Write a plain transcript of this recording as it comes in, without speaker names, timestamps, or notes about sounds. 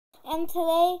and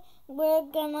today we're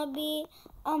gonna be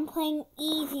playing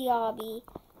easy obby.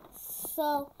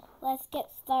 So let's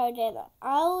get started.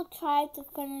 I will try to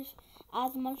finish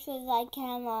as much as I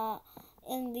can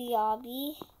in the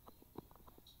obby.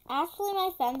 Actually, my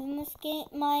friends in this game,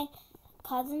 my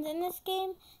cousins in this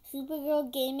game,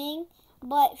 supergirlgaming,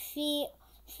 but she's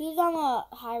on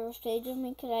a higher stage of me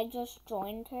because I just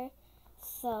joined her.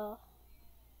 So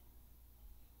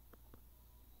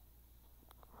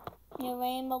your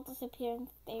rainbow disappearing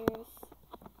stairs.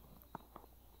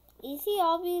 Easy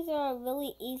obbies are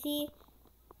really easy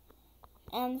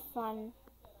and fun,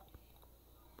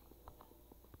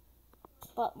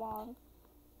 but long.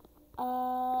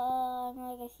 I'm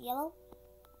gonna guess yellow,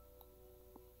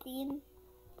 green,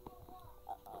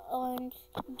 orange.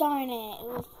 Darn it, it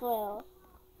was blue.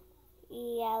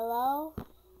 Yellow,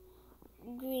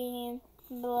 green,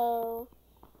 blue.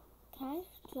 Can I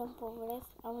just jump over this?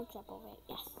 I'm gonna jump over it.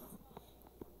 Yes.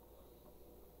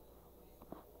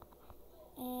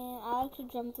 And I like to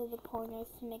jump through the corners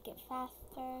to make it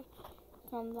faster.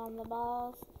 Jump on the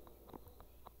balls.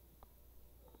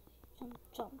 Jump,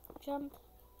 jump, jump.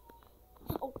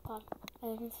 Oh god, I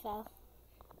almost fell.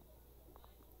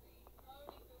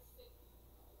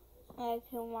 I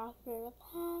can walk through the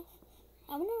path.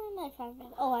 I wonder where my friend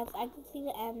is. Oh, I can see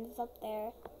the ends up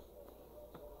there.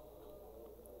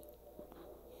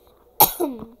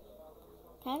 Can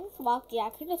I just walk? Yeah, I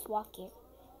could just walk here.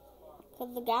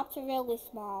 Because the gaps are really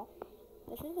small.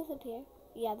 Does this disappear?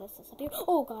 Yeah, this disappears.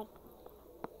 Oh god.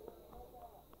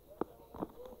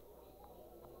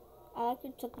 I like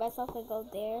to trick myself and go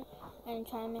there and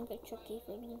try and make it tricky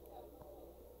for me.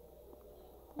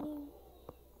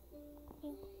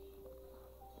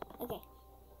 Okay.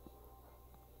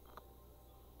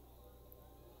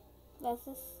 That's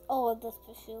this. Oh, this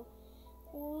pursuit.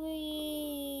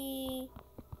 Wee.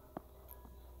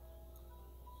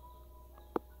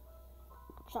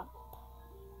 Jump.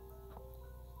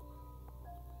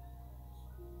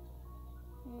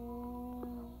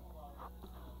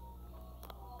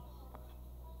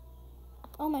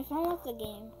 Oh, my phone left the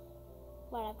game.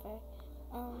 Whatever.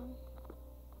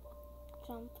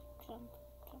 Jump, jump,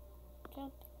 jump,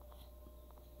 jump.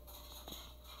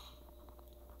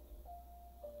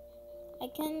 I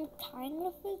can kind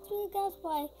of fit through the gaps,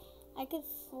 but I could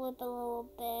slip a little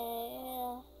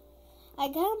bit. I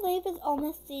can't believe it's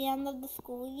almost the end of the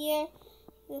school year.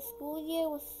 The school year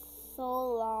was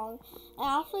so long. It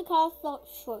actually kind of felt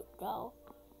short though.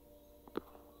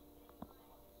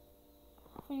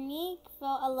 For me, it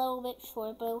felt a little bit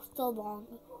short, but it was still long.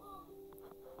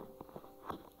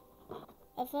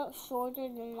 It felt shorter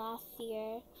than last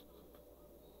year.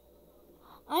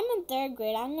 I'm in 3rd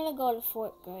grade. I'm gonna go to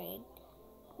 4th grade.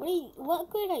 What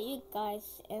grade are you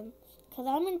guys in? Cause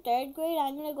I'm in 3rd grade.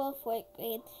 I'm gonna go to 4th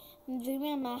grade.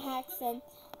 Dreamer Mahek and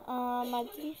I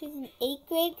think she's in 8th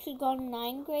grade. She's going to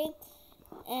 9th grade.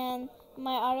 And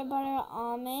my other brother,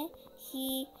 Ame,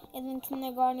 he is in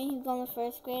kindergarten. He's going to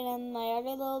 1st grade. And my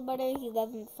other little brother, he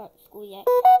doesn't start school yet.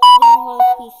 He's going to go to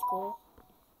preschool.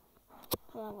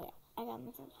 Oh, wait, I got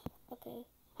myself. Okay.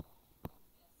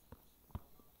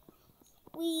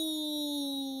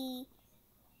 Whee!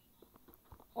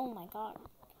 Oh my god.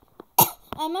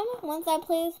 I remember once I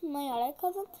played with my other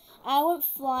cousin, I went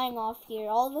flying off here.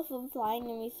 All of us went flying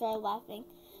and we started laughing.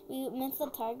 We missed the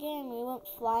target and we went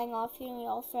flying off here and we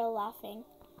all started laughing.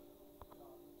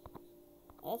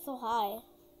 It's so high.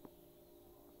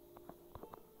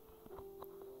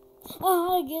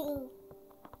 Oh,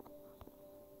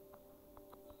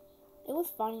 it was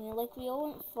funny, like we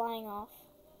all went flying off.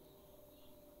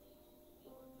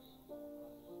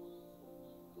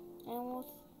 I almost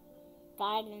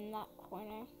died in that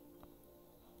corner.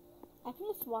 I can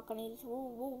just walk on these. Whoa,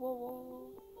 whoa, whoa, whoa.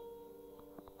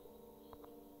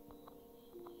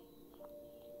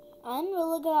 I'm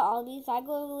really good at obbies. I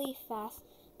go really fast,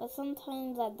 but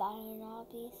sometimes I die in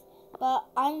obbies. But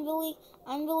I'm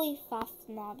really fast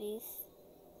in obbies.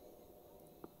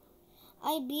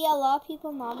 I beat a lot of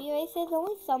people in obby races.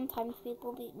 Only sometimes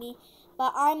people beat me,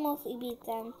 but I mostly beat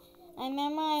them. I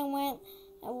remember I went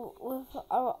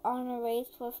on a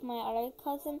race with my other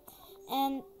cousin,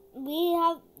 and we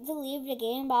had to leave the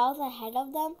game, but I was ahead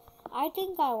of them. I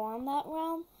think I won that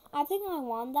round. I think I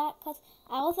won that because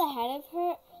I was ahead of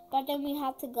her, but then we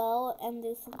had to go and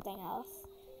do something else.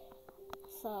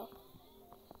 So,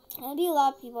 maybe a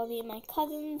lot of people beat my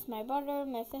cousins, my brother,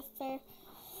 my sister.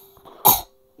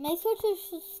 Make sure to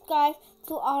subscribe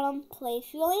to Auttumplayz.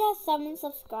 She only has 7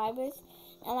 subscribers,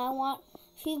 and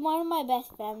she's one of my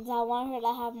best friends. I want her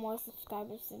to have more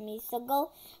subscribers than me. So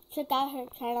go check out her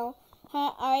channel.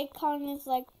 Her icon is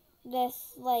like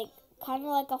this, like kind of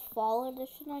like a fall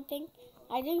edition, I think.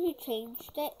 I think she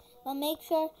changed it. But make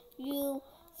sure you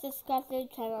subscribe to the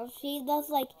channel. She does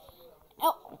like,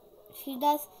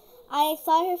 I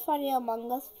saw her funny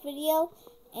Among Us video,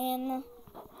 and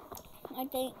I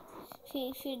think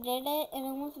she did it, and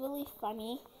it was really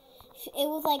funny. It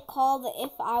was like called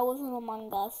If I Was an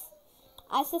Among Us.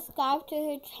 I subscribe to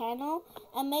her channel,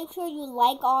 and make sure you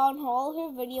like on all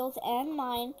her videos and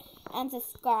mine, and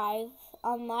subscribe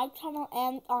on my channel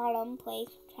and Auttumplayz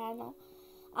channel.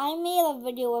 I made a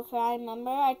video with her, I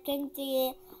remember. I think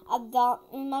the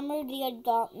Adopt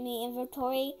Me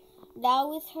inventory, that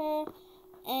was her,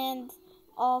 and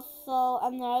also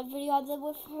another video I did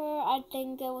with her, I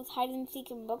think it was Hide and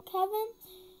Seek in Brookhaven,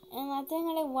 and I think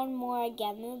I did one more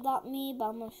again in Adopt Me, but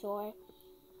I'm not sure.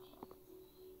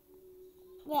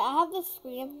 But I have the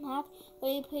screen map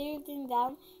where you put everything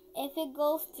down. If it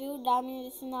goes through, that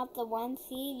means it's not the one.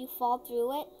 See, you fall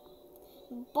through it.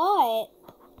 But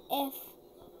if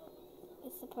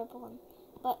it's the purple one.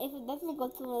 But if it doesn't go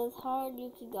through as hard,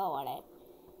 you can go on it.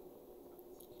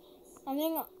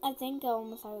 I think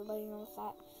almost everybody knows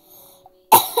that.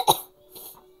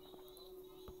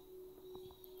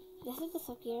 Does it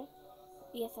disappear?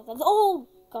 Yes, it does. Oh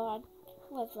God,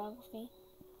 what's wrong with me?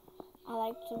 I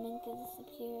like to make it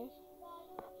disappear.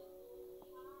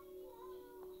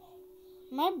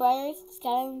 My brother's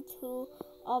getting too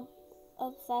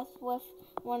obsessed with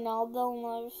Ronaldo and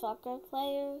other soccer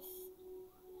players.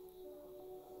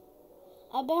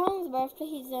 I bet on his birthday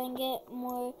he's gonna get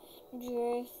more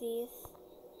jerseys.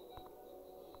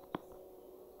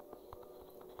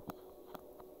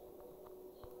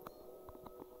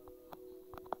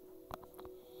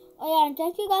 Oh yeah, and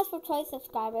thank you guys for 20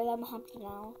 subscribers. I'm happy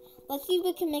now. Let's see if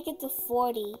we can make it to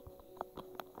 40.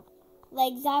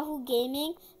 Like Zahuuu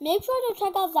Gaming. Make sure to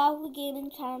check out Zahuuu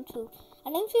Gaming channel too. I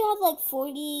think she has like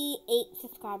 48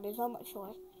 subscribers. I'm not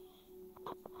sure.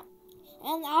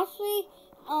 And actually,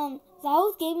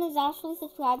 Zahuuu Gaming is actually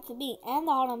subscribed to me and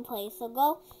Auttumplayz. So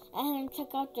go ahead and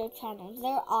check out their channels.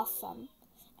 They're awesome.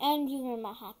 And Dreamer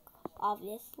Mahek,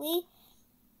 obviously.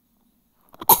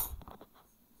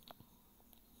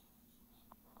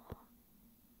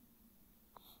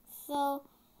 So,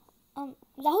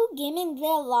 Zahuuu Gaming did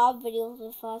a lot of videos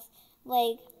with us,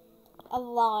 like, a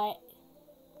lot.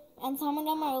 And some of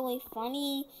them are really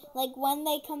funny. Like, when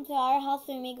they come to our house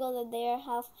and we go to their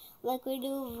house, like, we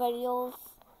do videos,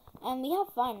 and we have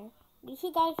fun. You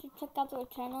guys should check out their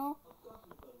channel.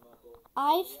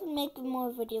 I should make more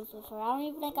videos with her. I don't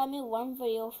even think I made one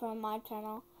video from my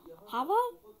channel. Have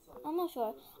I? I'm not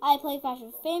sure. I play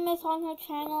Fashion Famous on her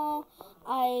channel.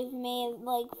 I've made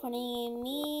like funny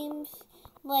memes,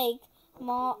 like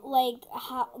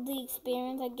how the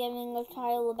experience of giving a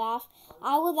child a bath.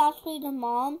 I was actually the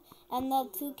mom, and the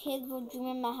two kids were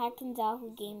Dreamer Mahek and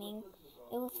Zahuuu Gaming.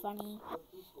 It was funny,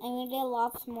 and we did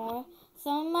lots more.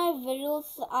 Some of my videos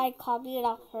I copied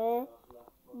off her,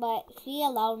 but she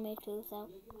allowed me to, so.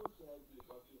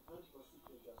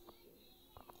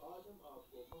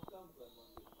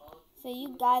 So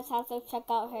you guys have to check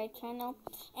out her channel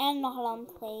and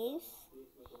Auttumplayz.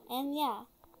 And yeah.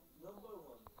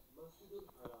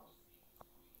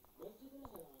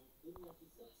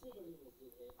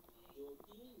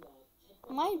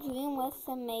 My dream was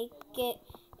to make it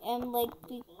and like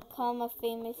become a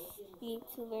famous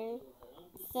YouTuber.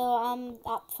 So I'm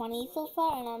at 20 so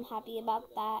far, and I'm happy about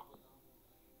that.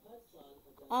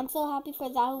 I'm so happy for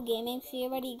Zahuuu Gaming. She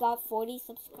already got 40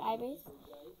 subscribers.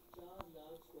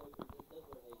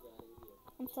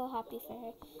 I'm so happy for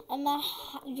her. And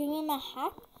Dreamer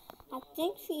Mahek, I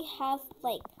think she has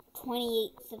like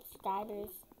 28 subscribers.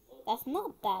 That's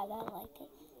not bad. I like it.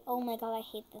 Oh my god, I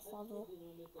hate this level.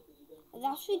 It's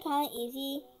actually kind of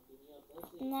easy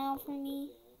now for me.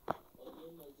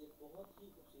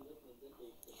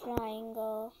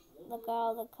 Triangle. Look at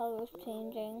all the colors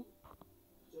changing.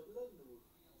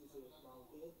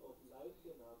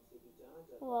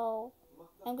 Whoa.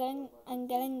 I'm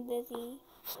getting dizzy.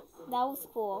 That was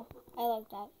cool. I like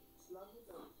that.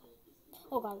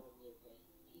 Oh god.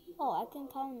 Oh, I can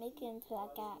kind of make it into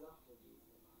that gap.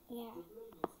 Yeah.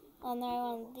 Another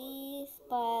one of these,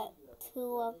 but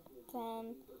two of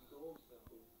them.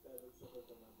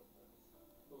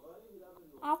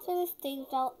 After the stage,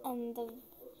 I'll end the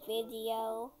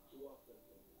video.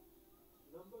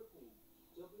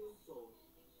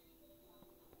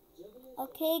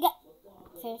 Okay,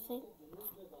 seriously.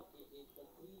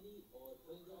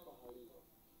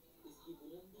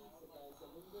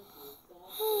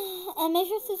 And make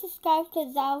sure to subscribe to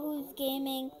Zahuu's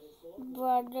Gaming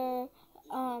brother,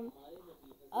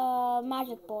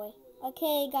 Magic Boy.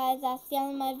 Okay, guys, that's the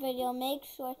end of my video. Make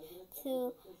sure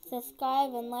to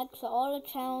subscribe and like to all the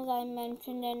channels I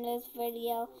mentioned in this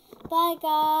video. Bye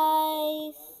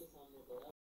guys!